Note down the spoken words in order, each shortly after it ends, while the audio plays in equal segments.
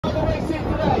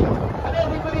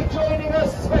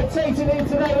rotating in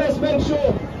today. Let's make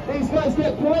sure these guys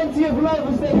get plenty of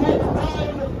love as they head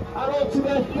down and onto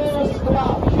their first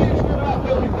lap. Huge good luck,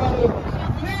 everybody.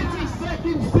 30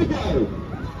 seconds to go.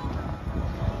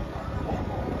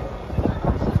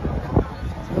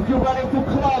 If you're running for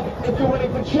club, if you're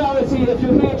running for charity, if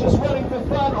you're here just running for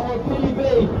fun or a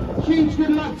PB, huge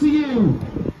good luck to you.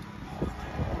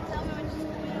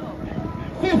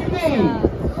 15.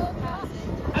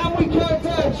 And we count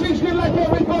down. Huge good luck,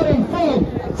 everybody, from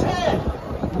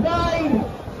 10, 9,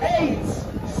 8,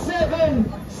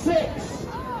 7, 6,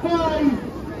 5,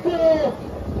 4,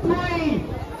 3,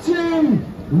 2,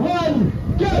 1,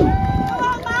 go!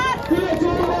 Good luck to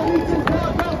all our Heaton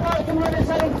Park marathon runners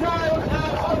heading down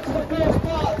and onto the first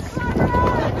parts. Of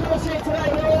course, here today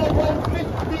we're all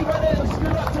 150 runners.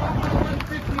 Good luck to all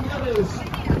 150 runners.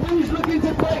 Who's looking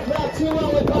to break that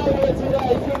 2-hour barrier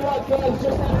today? Good luck, guys.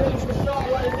 Just heading into the start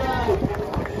right now.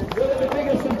 One of the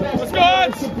biggest and best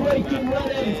barriers to breaking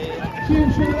running.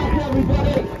 Huge good luck,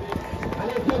 everybody.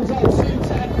 And here comes our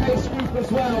 210 pace group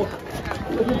as well.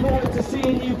 Looking forward to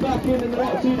seeing you back in the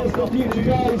not too distant future,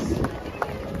 guys.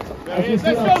 As we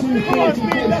see our 240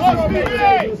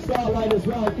 pace the start line as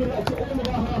well. Good luck to all of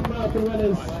our half marathon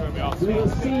runners. We will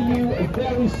see you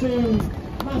very soon.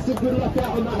 Massive good luck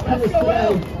out on that course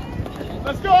today.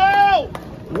 Let's go, Al!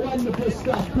 Wonderful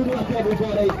stuff. Good luck,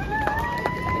 everybody.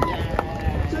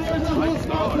 So there's a half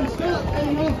marathon start.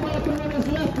 Any half marathon runners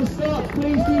left to start,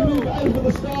 please do move over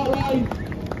the start line.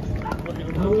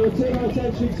 And we will turn our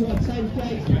attention to our 10K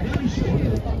very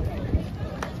shortly.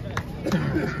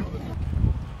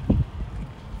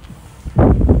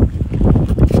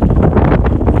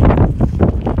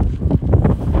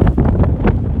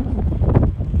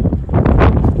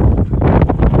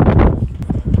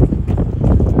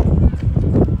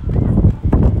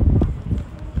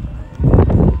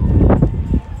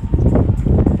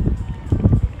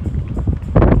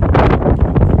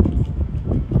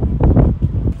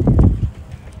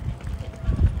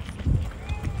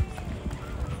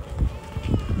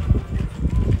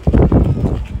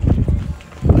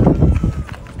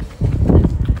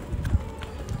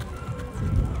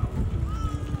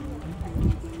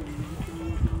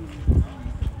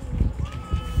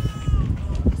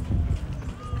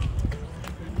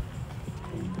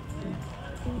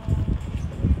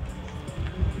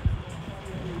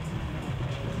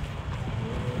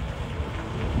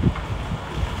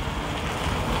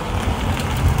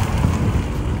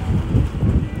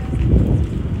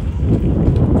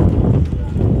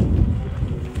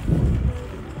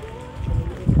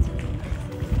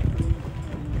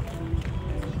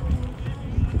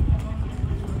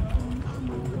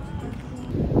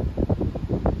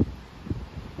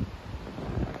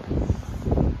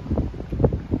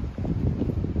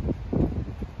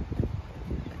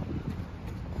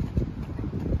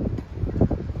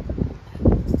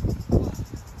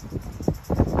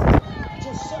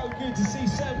 To see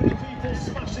so many people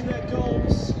smashing their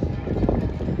goals, and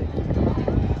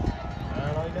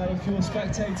I know if you're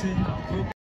spectating, you'll